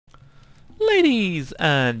Ladies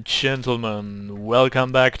and gentlemen,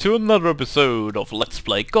 welcome back to another episode of Let's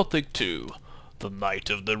Play Gothic 2, The Night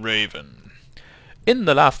of the Raven. In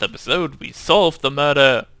the last episode we solved the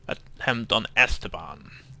murder attempt on Esteban,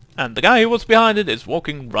 and the guy who was behind it is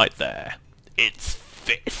walking right there. It's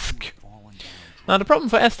Fisk. Now the problem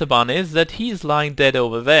for Esteban is that he's lying dead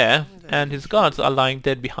over there, and his guards are lying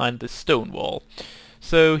dead behind this stone wall.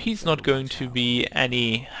 So he's not going to be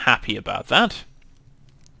any happy about that.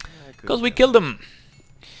 Because we killed him!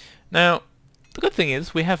 Now, the good thing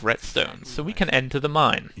is we have redstone, so we can enter the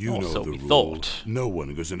mine. You or know so the we rule. thought. No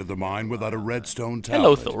one goes into the mine without a redstone tablet.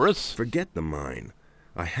 Hello, Thorus. Forget the mine.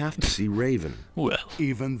 I have to see Raven. Well,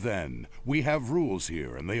 Even then, we have rules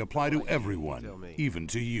here, and they apply to everyone, even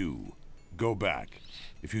to you. Go back.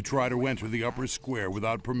 If you try to enter the upper square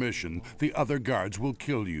without permission, the other guards will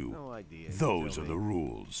kill you. Those are the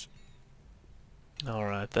rules.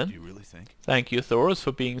 alright then. Do you really think? Thank you, Thorus,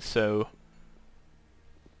 for being so,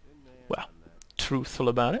 well, truthful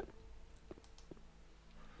about it.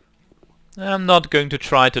 I'm not going to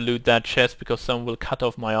try to loot that chest because someone will cut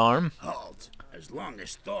off my arm. Halt! As long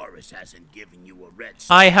as Thoris hasn't given you a red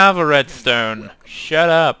I have a redstone. Shut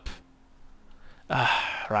up.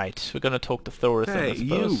 Right, we're gonna talk to Thorus then, I Hey,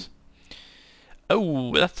 suppose.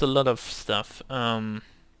 Oh, that's a lot of stuff.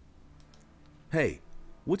 Hey,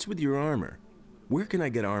 what's with your armor? Where can I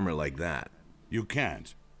get armor like that? You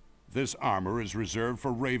can't. This armor is reserved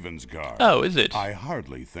for Raven's Guard. Oh, is it? I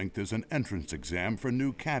hardly think there's an entrance exam for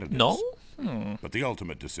new candidates. No? But the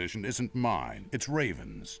ultimate decision isn't mine. It's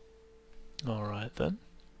Raven's. Alright then.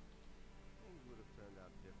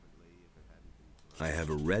 I have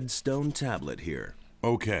a redstone tablet here.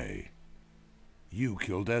 Okay. You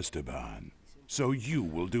killed Esteban, so you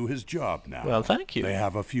will do his job now. Well, thank you. They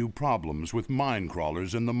have a few problems with mine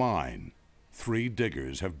crawlers in the mine. 3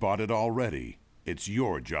 diggers have bought it already. It's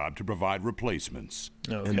your job to provide replacements.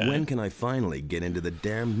 Okay. And when can I finally get into the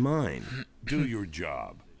damned mine? Do your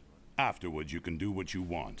job. Afterwards, you can do what you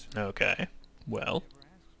want. Okay. Well.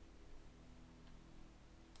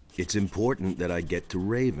 It's important that I get to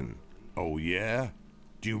Raven. Oh, yeah?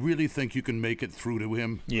 Do you really think you can make it through to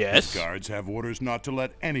him? Yes. His guards have orders not to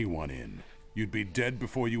let anyone in. You'd be dead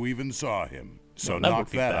before you even saw him. So Well, that knock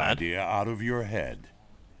would be that bad. idea out of your head.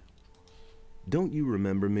 Don't you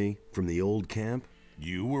remember me from the old camp?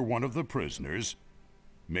 You were one of the prisoners.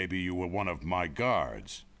 Maybe you were one of my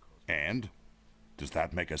guards. And? Does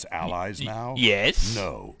that make us allies now? Yes.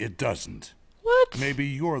 No, it doesn't. What? Maybe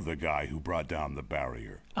you're the guy who brought down the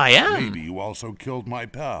barrier. I am. Maybe you also killed my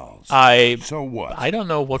pals. So what? I don't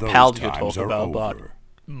know what Those pals you times talk are about, but over.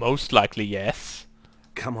 most likely yes.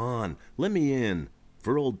 Come on, let me in.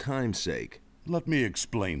 For old time's sake. Let me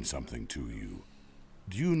explain something to you.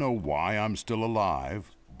 Do you know why I'm still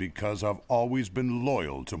alive? Because I've always been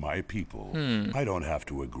loyal to my people. I don't have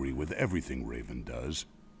to agree with everything Raven does,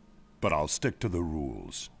 but I'll stick to the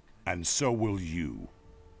rules. And so will you.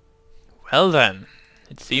 Well then,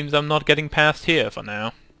 it seems I'm not getting past here for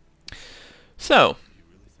now. So,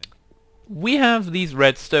 we have these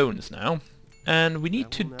red stones now, and we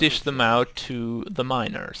need to dish them out to the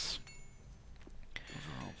miners.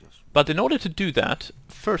 But in order to do that,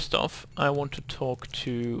 first off, I want to talk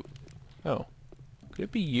to... Oh, could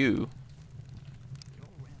it be you?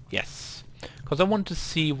 Yes, because I want to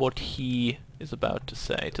see what he is about to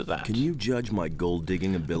say to that. Can you judge my gold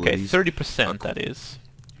digging Okay, abilities? 30% that is.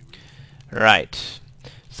 Right.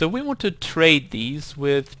 So we want to trade these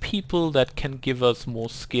with people that can give us more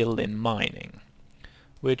skill in mining,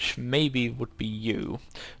 which maybe would be you.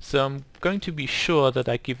 So I'm going to be sure that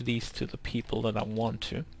I give these to the people that I want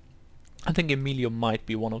to. I think Emilio might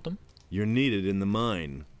be one of them. You're needed in the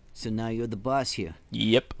mine. So now you're the boss here.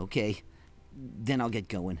 Yep. Okay. Then I'll get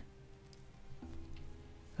going.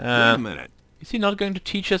 Wait a minute. Is he not going to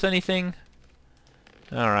teach us anything?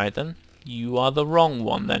 Alright then. You are the wrong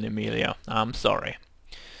one then, Emilio. I'm sorry.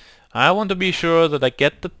 I want to be sure that I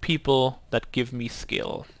get the people that give me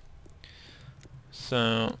skill.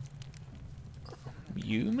 So...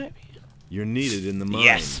 you maybe? You're needed in the mine.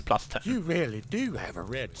 Yes, plus 10. You really do have a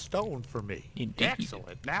red stone for me. Indeed.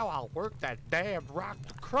 Excellent. Now I'll work that damned rock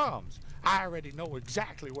to crumbs. I already know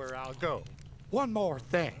exactly where I'll go. One more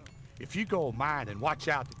thing. If you go mining, watch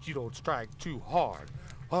out that you don't strike too hard.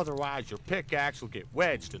 Otherwise, your pickaxe will get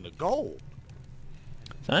wedged in the gold.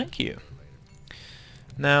 Thank you.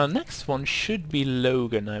 Now, next one should be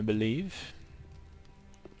Logan, I believe.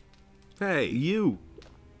 Hey, you!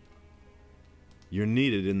 You're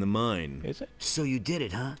needed in the mine. Is it? So you did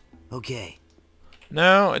it, huh? Okay.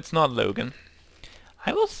 No, it's not Logan.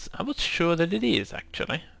 I was sure that it is,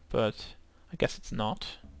 actually, but I guess it's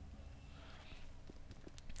not.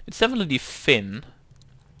 It's definitely Finn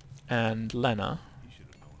and Lena.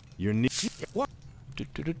 You're ne-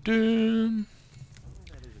 Do-do-do-do.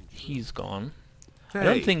 He's gone. I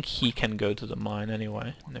don't think he can go to the mine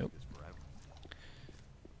anyway. Nope.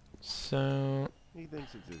 So He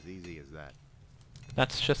thinks it's as easy as that.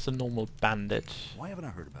 that's just a normal bandit. Why haven't I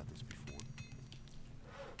heard about this before?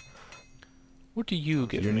 What do you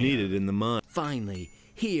give You're me? needed in the mine. Finally,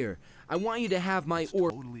 here. I want you to have my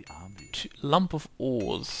ore. Totally obvious. Lump of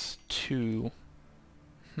ores to...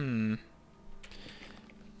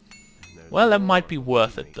 Well, that might be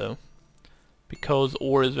worth it though. Because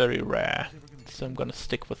ore is very rare. So I'm gonna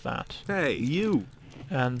stick with that. Hey, you!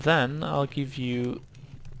 And then I'll give you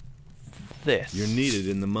this. You're needed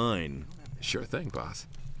in the mine. Sure thing, boss.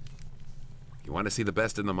 You want to see the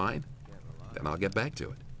best in the mine? Then I'll get back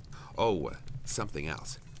to it. Oh, something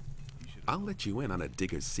else. I'll let you in on a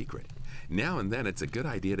digger's secret. Now and then it's a good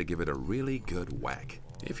idea to give it a really good whack.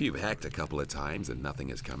 If you've hacked a couple of times and nothing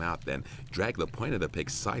has come out, then drag the point of the pick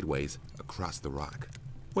sideways across the rock.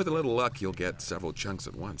 With a little luck, you'll get several chunks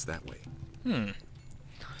at once that way.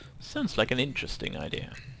 Sounds like an interesting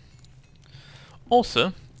idea.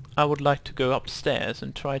 Also, I would like to go upstairs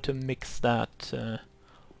and try to mix that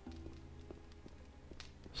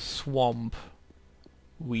swamp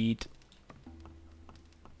weed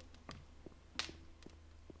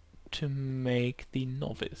to make the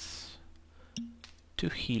novice to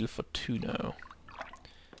heal for Tuno.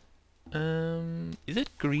 Is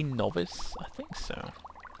it green novice? I think so.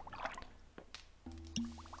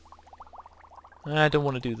 I don't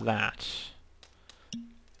want to do that.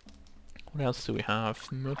 What else do we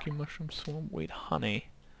have? Murky mushroom, swamp weed, honey.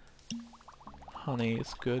 Honey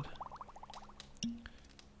is good.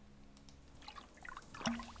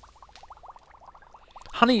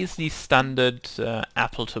 Honey is the standard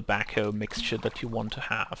apple tobacco mixture that you want to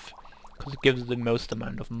have, because it gives the most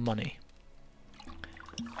amount of money.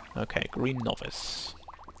 Okay, green novice.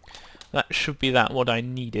 That should be what I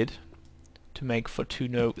needed to make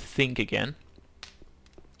Fortuno think again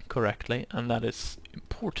correctly, and that is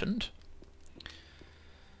important.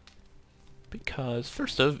 Because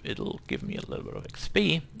first off, it'll give me a little bit of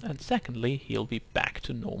XP, and secondly, he'll be back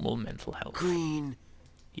to normal mental health. Green.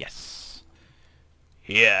 Yes.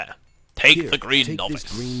 Here, take Here, the green take novice.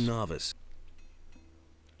 this green novice.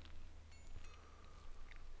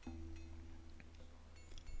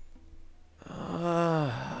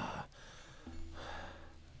 Oh,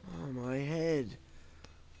 my head.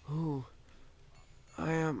 Oh,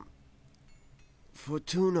 I am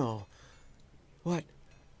Fortuno.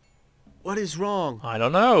 What is wrong? I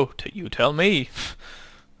don't know. You tell me.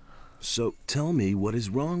 So tell me what is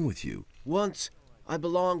wrong with you. Once, I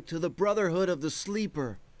belonged to the Brotherhood of the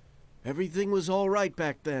Sleeper. Everything was all right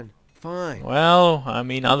back then. Fine. Well, I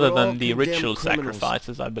mean, other We're all than the condemned ritual criminals.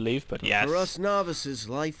 sacrifices, I believe, but yes. For us novices,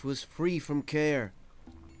 life was free from care.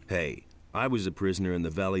 Hey, I was a prisoner in the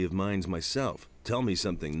Valley of Mines myself. Tell me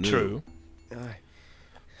something new. True.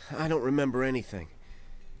 I don't remember anything.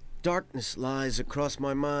 Darkness lies across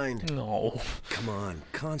my mind. No. Come on,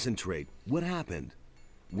 concentrate. What happened?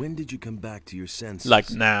 When did you come back to your senses? Like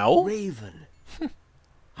now? Raven.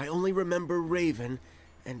 I only remember Raven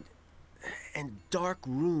and dark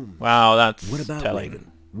room. Wow, that's What about telling.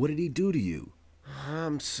 Raven? What did he do to you?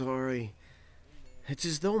 I'm sorry. It's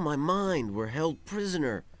as though my mind were held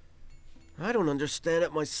prisoner. I don't understand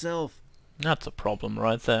it myself. That's a problem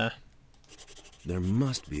right there. There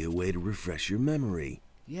must be a way to refresh your memory.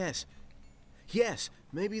 Yes,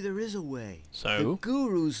 maybe there is a way. So? The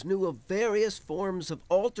gurus knew of various forms of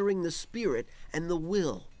altering the spirit and the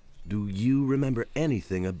will. Do you remember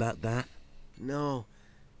anything about that? No,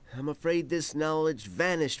 I'm afraid this knowledge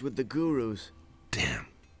vanished with the gurus. Damn.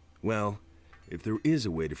 Well, if there is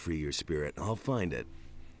a way to free your spirit, I'll find it.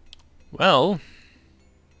 Well,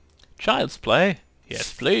 child's play.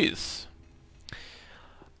 Yes, please.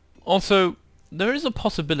 Also, there is a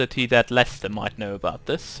possibility that Lester might know about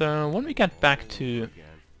this, so when we get back to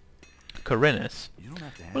Corinus,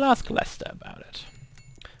 we'll ask Lester about it.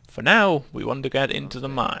 For now, we want to get into the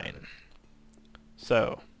mine.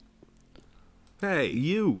 So, Hey,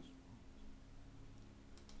 you!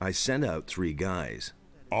 I sent out 3 guys.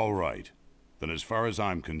 All right. Then as far as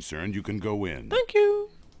I'm concerned, you can go in. thank you.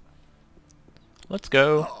 Let's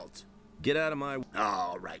go. Halt. Get out of my...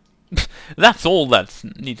 All right. That's all that's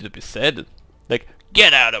needed to be said. Like,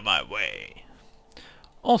 get out of my way.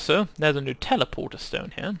 Also, there's a new teleporter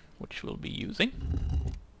stone here, which we'll be using.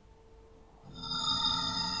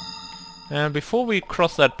 And before we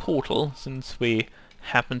cross that portal, since we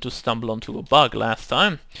happened to stumble onto a bug last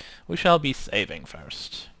time, we shall be saving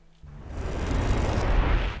first.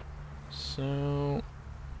 So,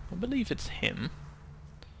 believe it's him.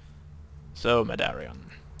 So,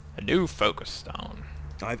 Medarion, a new focus stone.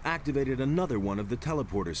 I've activated another one of the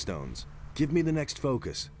teleporter stones. Give me the next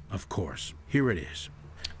focus. Of course. Here it is.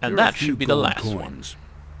 And Here are a that few should be the gold last coins.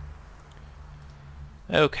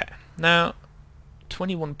 one. Okay, now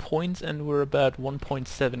 21 points and we're about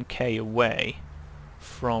 1.7k away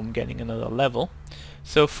from getting another level.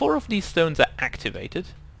 So 4 of these stones are activated.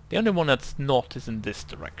 The only one that's not is in this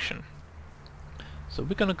direction. So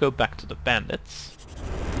we're gonna go back to the bandits.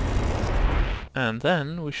 And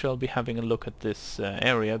then we shall be having a look at this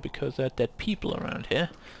area because there are dead people around here.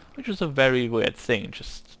 Which is a very weird thing,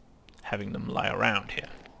 just having them lie around here.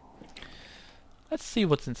 Let's see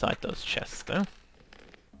what's inside those chests though.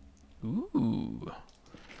 Ooh,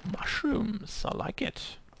 mushrooms, I like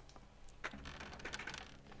it.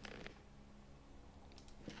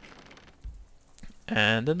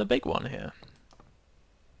 And then the big one here.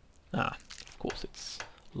 Ah, of course it's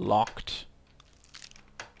locked.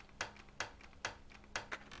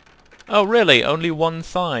 Oh really? Only one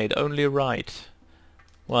side, only right.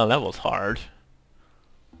 Well, that was hard.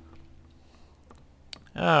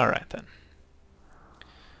 Alright then.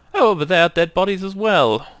 Oh, but there are dead bodies as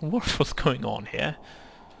well. What was going on here?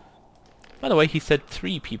 By the way, he said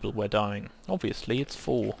 3 people were dying. Obviously, it's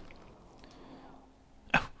 4.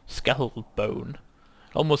 Oh, skeletal bone.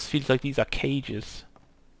 Almost feels like these are cages.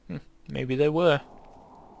 Maybe they were.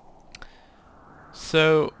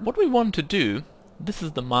 So, what we want to do... This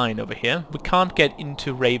is the mine over here. We can't get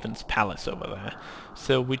into Raven's palace over there,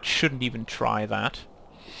 so we shouldn't even try that.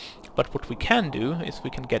 But what we can do is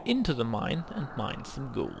we can get into the mine and mine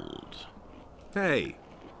some gold. Hey.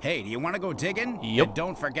 Hey, do you want to go digging? Yep. And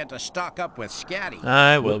don't forget to stock up with scatty.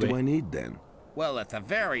 I will What be. do I need then? Well, at the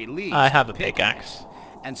very least, I have a pickaxe.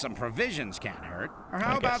 And some provisions can't hurt. Or I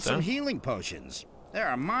how about guess so. some healing potions? There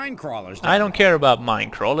are mine crawlers I down don't care about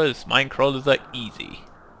mine crawlers. Mine crawlers are easy.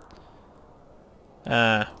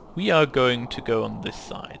 We are going to go on this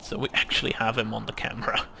side, so we actually have him on the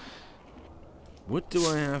camera. What do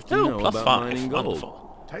I have to Oh, know plus about 5. mining gold?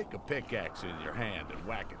 Wonderful. Take a pickaxe in your hand and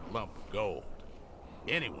whack a lump of gold.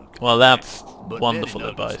 Anyone can Well, do that's that, but wonderful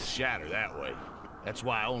many nuggets will advice. shatter that way. That's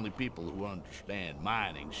why only people who understand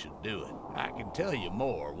mining should do it. I can tell you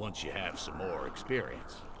more once you have some more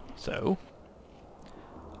experience. So,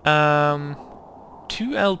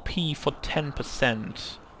 2 LP for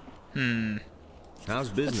 10%. How's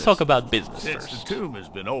business? Let's talk about business Since first. the tomb has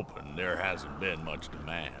been open, there hasn't been much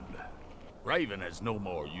demand. Raven has no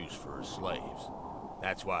more use for his slaves.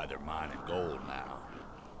 That's why they're mining gold now,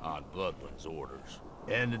 on Bloodwind's orders.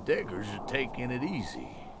 And the diggers are taking it easy.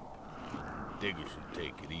 Diggers who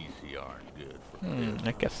take it easy aren't good for business.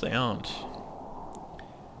 I guess they aren't.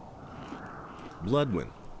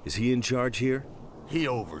 Bloodwind. Is he in charge here? He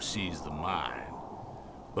oversees the mine,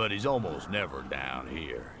 but he's almost never down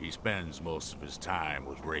here. He spends most of his time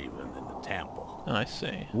with Raven in the temple. I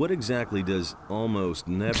see. What exactly does almost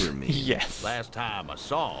never mean? Yes. Last time I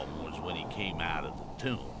saw him was when he came out of the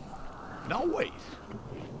tomb. No, wait.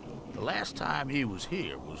 The last time he was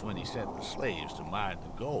here was when he sent the slaves to mine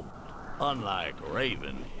the gold. Unlike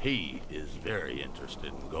Raven, he is very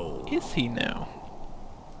interested in gold. Is he now?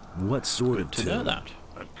 What sort of To know tomb? that.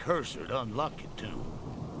 A cursed, unlucky tomb.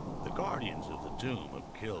 The guardians of the tomb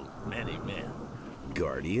have killed many men.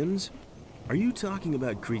 Guardians? Are you talking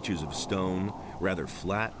about creatures of stone, rather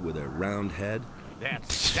flat with a round head?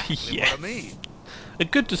 That's exactly Yes. what I mean. A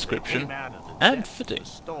good They description. came out of the And depths of fitting. the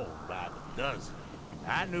stone by the dozen.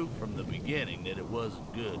 I knew from the beginning that it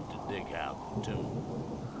wasn't good to dig out the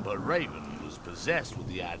tomb. But Raven was possessed with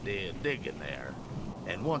the idea of digging there.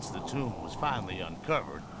 And once the tomb was finally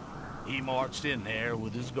uncovered, he marched in there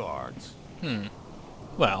with his guards.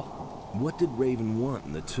 Well, What did Raven want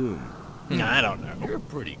in the tomb? I don't know. You're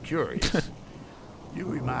pretty curious. You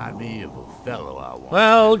remind me of a fellow I once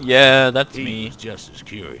Well, knew. yeah, that's He me. was just as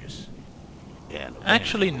curious. And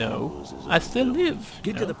Actually, eventually no. was his I own still doing. live. Get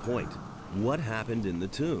you to know. the point. What happened in the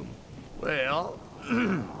tomb? Well,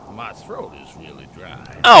 my throat is really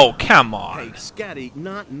dry. Oh, come Hey, on. Scatty,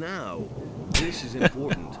 not now. This is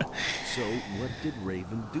important. So, what did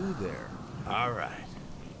Raven do there? All right.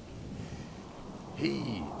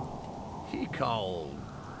 He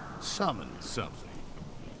summoned something.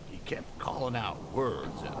 He kept calling out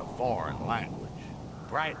words in a foreign language.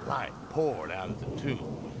 Bright light poured out of the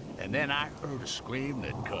tomb, and then I heard a scream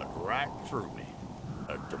that cut right through me.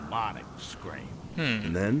 A demonic scream.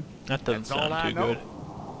 And then? That doesn't That's all sound I too know.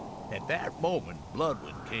 good. At that moment,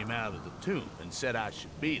 Bloodwind came out of the tomb and said I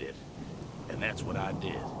should beat it. And that's what I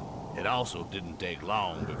did. It also didn't take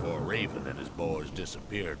long before Raven and his boys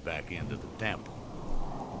disappeared back into the temple.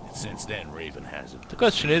 Since then, Raven hasn't. The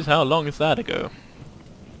question is, how long is that ago?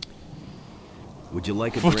 Would you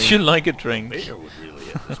like a Would drink? you like a drink? Beer would really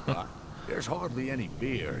hit the spot. There's hardly any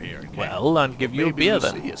beer here in Well, I'll give you a beer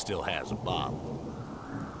then. Lucia still has a bottle.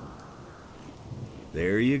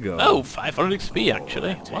 There you go. Oh, 500 XP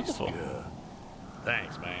actually. Tastes Wonderful. good.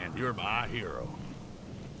 Thanks, man. You're my hero.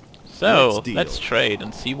 So, Let's deal. let's trade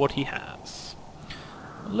and see what he has.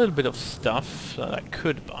 A little bit of stuff that I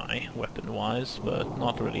could buy, weapon-wise, but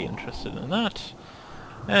not really interested in that.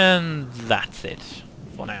 And that's it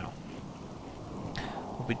for now.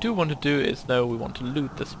 What we do want to do is, though, we want to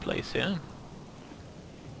loot this place here.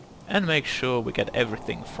 And make sure we get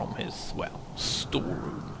everything from his, well,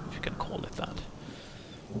 storeroom, if you can call it that.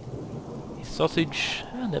 A sausage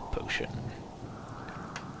and a potion.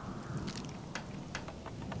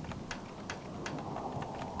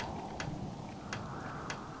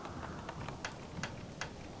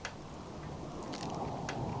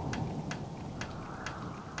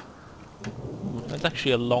 That's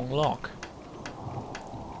actually a long lock.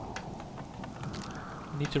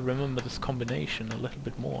 I need to remember this combination a little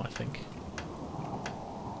bit more, I think.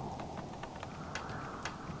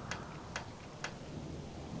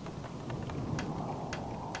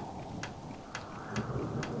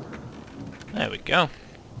 There we go.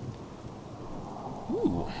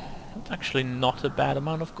 Ooh, that's actually not a bad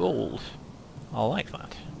amount of gold. I like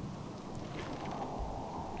that.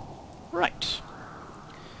 Right.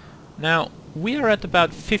 Now, we are at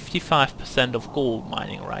about 55% of gold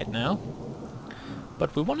mining right now.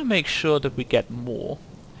 But we want to make sure that we get more.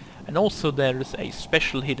 And also there is a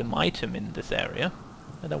special hidden item in this area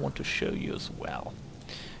that I want to show you as well.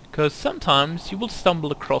 Because sometimes you will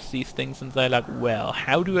stumble across these things and say like, well,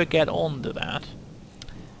 how do I get onto that?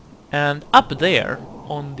 And up there,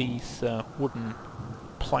 on these wooden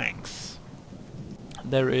planks,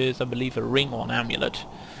 there is, I believe, a ring or an amulet,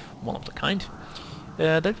 one of the kind,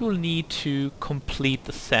 that you will need to complete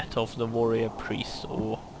the set of the warrior priest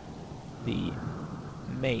or the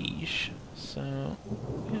mage. So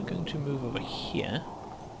we're going to move over here.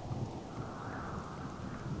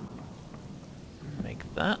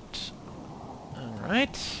 Make that.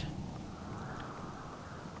 Alright.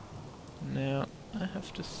 Now I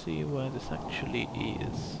have to see where this actually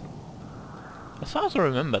is. As far as I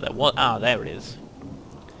remember there was... ah, there it is.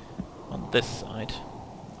 On this side.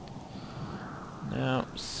 Now,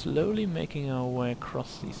 slowly making our way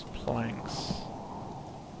across these planks.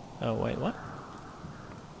 Oh wait, what?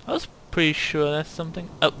 I was pretty sure there's something...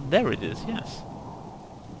 oh, there it is, yes.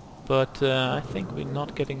 But I think we're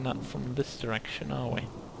not getting that from this direction, are we?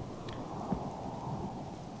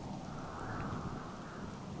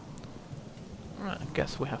 Right, I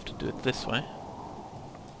guess we have to do it this way.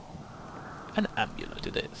 An amulet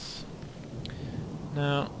it is.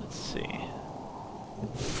 Now, let's see.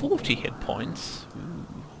 40 hit points. Ooh.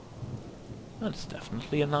 That's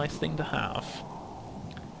definitely a nice thing to have.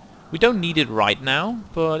 We don't need it right now,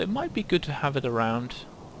 but it might be good to have it around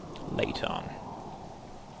later on.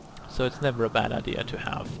 So it's never a bad idea to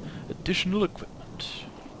have additional equipment.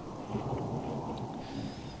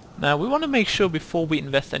 Now we want to make sure before we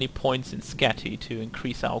invest any points in Scatty to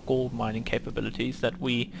increase our gold mining capabilities that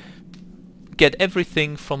we get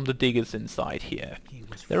everything from the diggers inside here.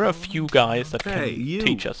 There are a few guys that can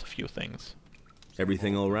teach us a few things.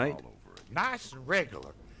 Everything all right? Nice and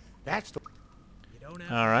regular. That's the...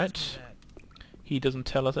 Alright. He doesn't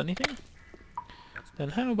tell us anything. Then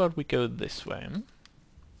how about we go this way? Hmm?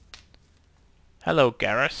 Hello,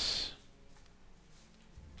 Garrus.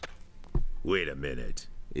 Wait a minute.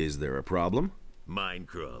 Is there a problem? Mine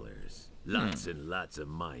crawlers. Lots and lots of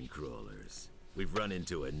mine crawlers. We've run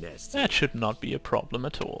into a nest. That should not be a problem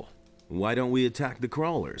at all. Why don't we attack the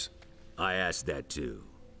crawlers? I asked that too.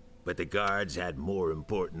 But the guards had more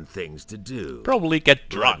important things to do. Probably get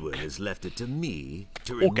drunk. Bloodwood has left it to me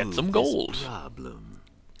to or get some gold. Problem.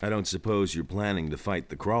 I don't suppose you're planning to fight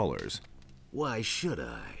the crawlers. Why should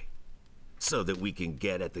I? So that we can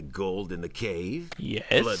get at the gold in the cave?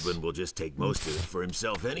 Yes. Bloodwood will just take most of it for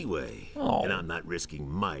himself anyway. Oh. And I'm not risking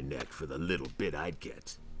my neck for the little bit I'd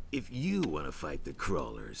get. If you want to fight the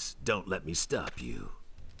crawlers, don't let me stop you.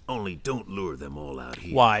 Only don't lure them all out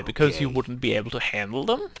here. Why? Because okay? you wouldn't be able to handle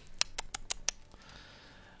them?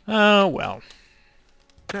 Oh, well.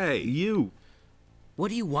 Hey, you! What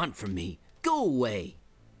do you want from me? Go away!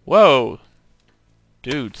 Whoa!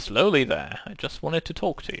 Dude, slowly there. I just wanted to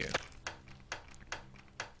talk to you.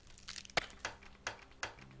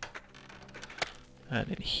 And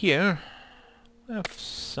in here, we have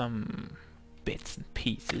some bits and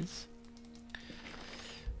pieces.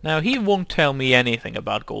 Now, he won't tell me anything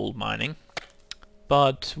about gold mining,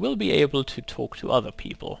 but we'll be able to talk to other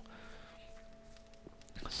people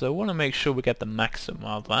So I want to make sure we get the maximum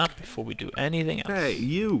out of that before we do anything else. Hey,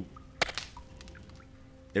 you!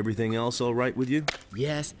 Everything else all right with you?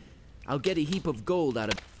 Yes, I'll get a heap of gold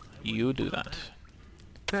out of... You do that.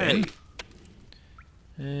 Hey!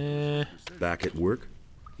 Back at work?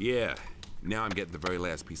 Yeah, now I'm getting the very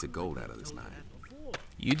last piece of gold out of this mine.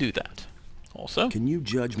 You do that. Also. Can you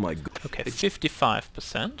judge my... Okay,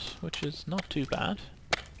 55%, which is not too bad.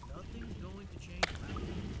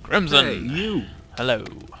 Crimson! Hey, you! Hello.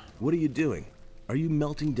 What are you doing? Are you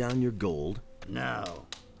melting down your gold? No,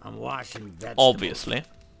 I'm washing vegetables. Obviously.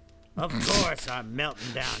 Of course I'm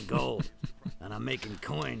melting down gold, and I'm making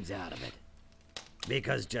coins out of it.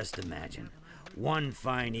 Because just imagine, one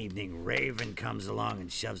fine evening, Raven comes along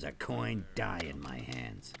and shoves a coin die in my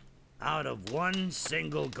hands. Out of one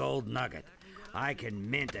single gold nugget, I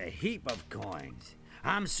can mint a heap of coins.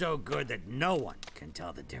 I'm so good that no one can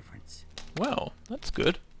tell the difference. Well, that's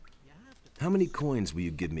good. How many coins will you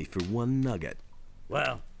give me for one nugget?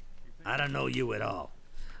 Well, I don't know you at all,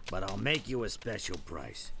 but I'll make you a special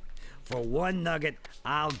price. For one nugget,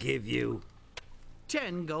 I'll give you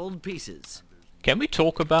 10 gold pieces. Can we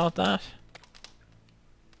talk about that?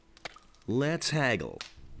 Let's haggle.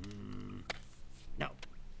 No.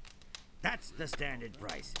 That's the standard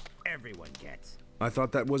price everyone gets. I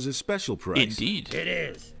thought that was a special price. Indeed. It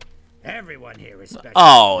is. Everyone here is special.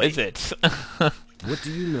 Oh, is it? What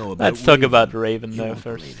do you know about Let's talk Raven? about Raven You though won't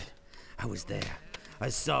first. believe it. I was there. I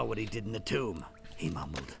saw what he did in the tomb. He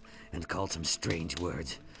mumbled and called some strange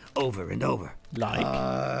words over and over. Like?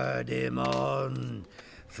 Cardamon,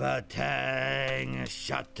 Fatang,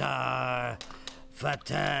 Shatar,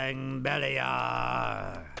 Fatang,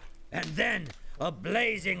 Beliar. And then a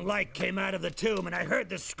blazing light came out of the tomb and I heard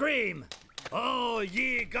the scream. Oh,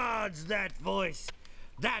 ye gods, that voice.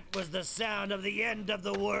 That was the sound of the end of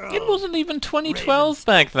the world. It wasn't even 2012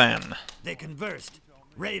 back then. They conversed,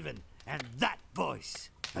 Raven and that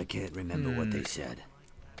voice. I can't remember what they said.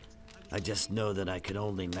 I just know that I could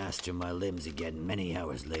only master my limbs again many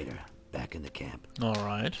hours later, back in the camp.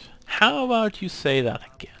 Alright. How about you say that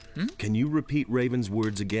again? Hmm? Can you repeat Raven's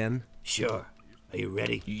words again? Sure. Are you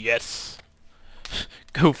ready? Yes.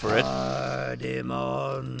 Go for it.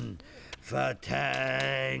 Cardamon,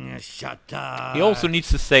 Fatang, Shatar. He also needs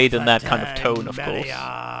to say it in that kind of tone, of course.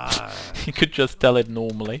 You could just tell it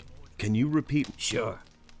normally. Can you repeat? Sure.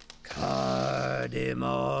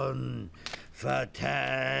 Cardamon,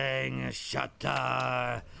 Fatang,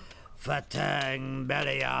 Shatar, Fatang,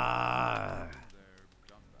 Beliar.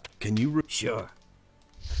 Can you Sure.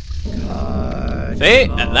 See?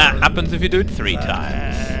 And that happens if you do it 3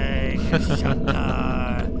 times.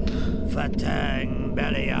 Shatar, Fatang,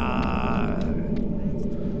 Beliar.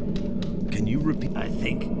 Can you repeat? I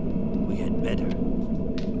think we had better.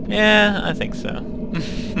 Yeah, I think so.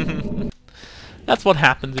 That's what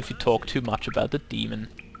happens if you talk too much about the demon.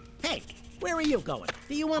 Hey, where are you going?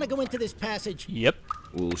 Do you want to go into this passage? Yep.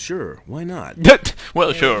 Well, sure. Why not? Well,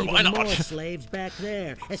 There sure, are why even not? more slaves back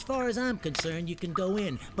there. As far as I'm concerned, you can go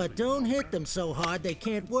in, but don't hit them so hard they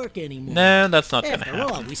can't work anymore. No, that's not gonna After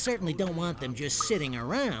happen. all, we certainly don't want them just sitting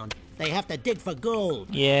around. They have to dig for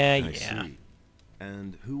gold. Yeah, I yeah. see.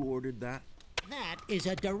 And who ordered that? That is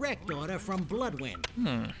a direct order from Bloodwind.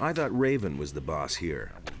 I thought Raven was the boss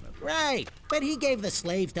here. Right, but he gave the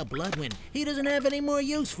slaves to Bloodwind. He doesn't have any more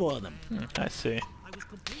use for them. I see.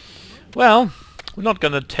 Well, we're not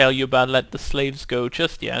gonna tell you about let the slaves go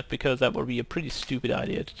just yet, because that would be a pretty stupid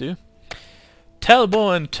idea to do.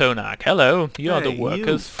 Telbo and Tonak, hello. You are the Hey,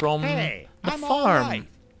 workers from Hey, the I'm farm. all right.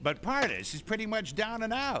 But Pardis is pretty much down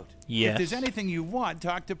and out. Yes. If there's anything you want,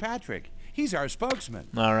 talk to Patrick. He's our spokesman.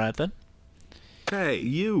 Alright then. Hey,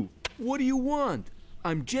 you! What do you want?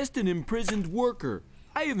 I'm just an imprisoned worker.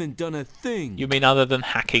 I haven't done a thing. You mean other than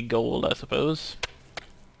hacking gold, I suppose.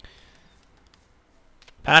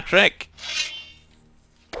 Patrick!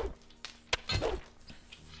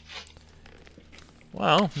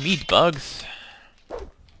 Well, meat bugs.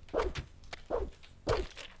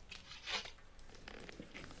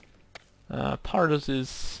 Pardus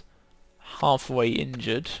is halfway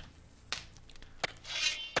injured.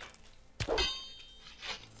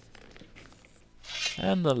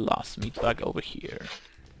 And the last meat bug over here.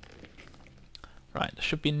 Right, there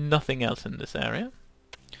should be nothing else in this area.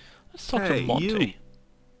 Let's talk to Hey, Monty.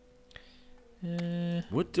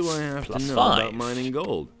 What do I have to +5. know about mining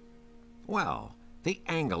gold? Well, the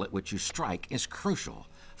angle at which you strike is crucial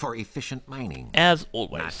for efficient mining. As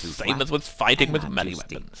always, Not too same flat as with fighting and with not melee too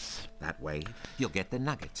steep. weapons. That way, you'll get the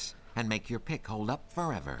nuggets and make your pick hold up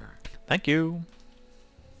forever. Thank you.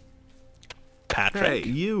 Patrick. Hey,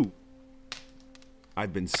 you!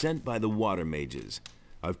 I've been sent by the water mages.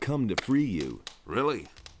 I've come to free you. Really?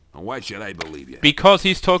 Why should I believe you? Because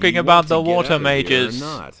he's talking about the water Or mages.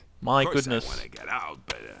 not? My Of course goodness. I want to get out,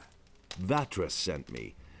 but Vatra sent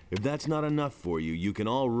me. If that's not enough for you, you can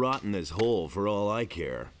all rot in this hole for all I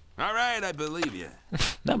care. all right, I believe you.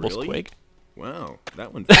 That was Really? quick. Wow,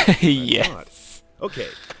 that one. Yes. Yes. Okay,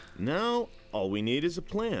 now all we need is a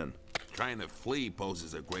plan. Trying to flee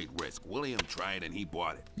poses a great risk. William tried and he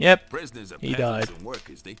bought it. Yep. Prisoners are He peasants died. and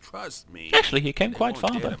workers. They trust me. Actually, he came They quite won't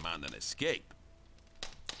far dare though. to mount an escape.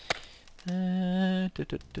 Da, da,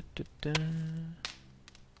 da, da, da.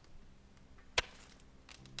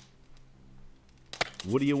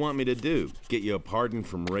 What do you want me to do? Get you a pardon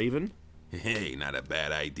from Raven? Hey, not a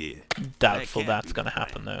bad idea. Doubtful That can't that's be gonna the plan.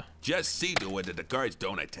 happen though. Just see to it that the guards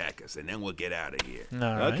don't attack us, and then we'll get out of here.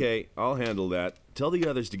 Alright. Okay, I'll handle that. Tell the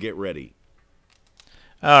others to get ready.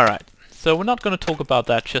 Alright. So we're not gonna talk about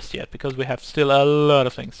that just yet because we have still a lot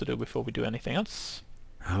of things to do before we do anything else.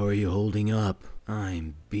 How are you holding up?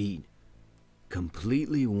 I'm beat.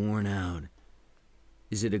 Completely worn out.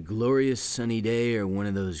 Is it a glorious sunny day or one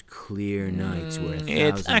of those clear nights where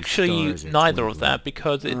It's actually neither of that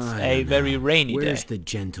because it's a very rainy day. Where's the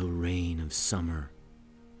gentle rain of summer?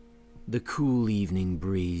 The cool evening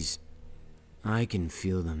breeze. I can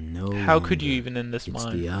feel them no How could you longer. even in this It's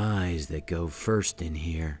mine? the eyes that go first in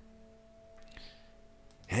here.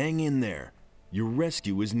 Hang in there. Your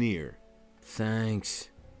rescue is near. Thanks.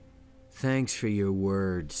 Thanks for your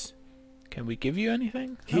words. Can we give you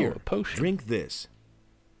anything? Here, oh, a potion. drink this.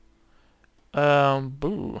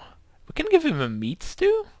 Boo. We can give him a meat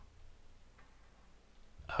stew?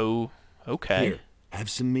 Oh, okay. Here, have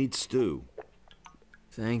some meat stew.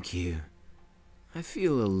 Thank you. I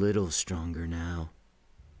feel a little stronger now.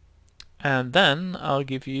 And then I'll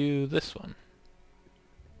give you this one.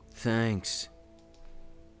 Thanks.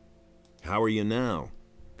 How are you now?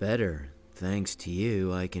 Better. Thanks to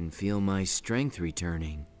you, I can feel my strength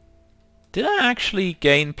returning. Did I actually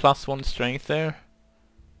gain +1 strength there?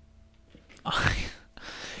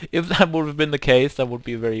 If that would have been the case, that would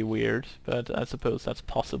be very weird, but I suppose that's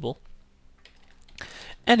possible.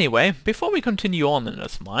 Anyway, before we continue on in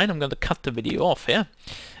this mine, I'm going to cut the video off here.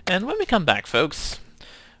 And when we come back, folks,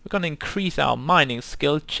 we're going to increase our mining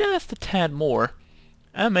skill just a tad more.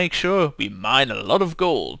 And make sure we mine a lot of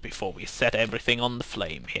gold before we set everything on the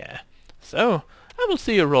flame here. So, I will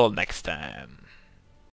see you all next time.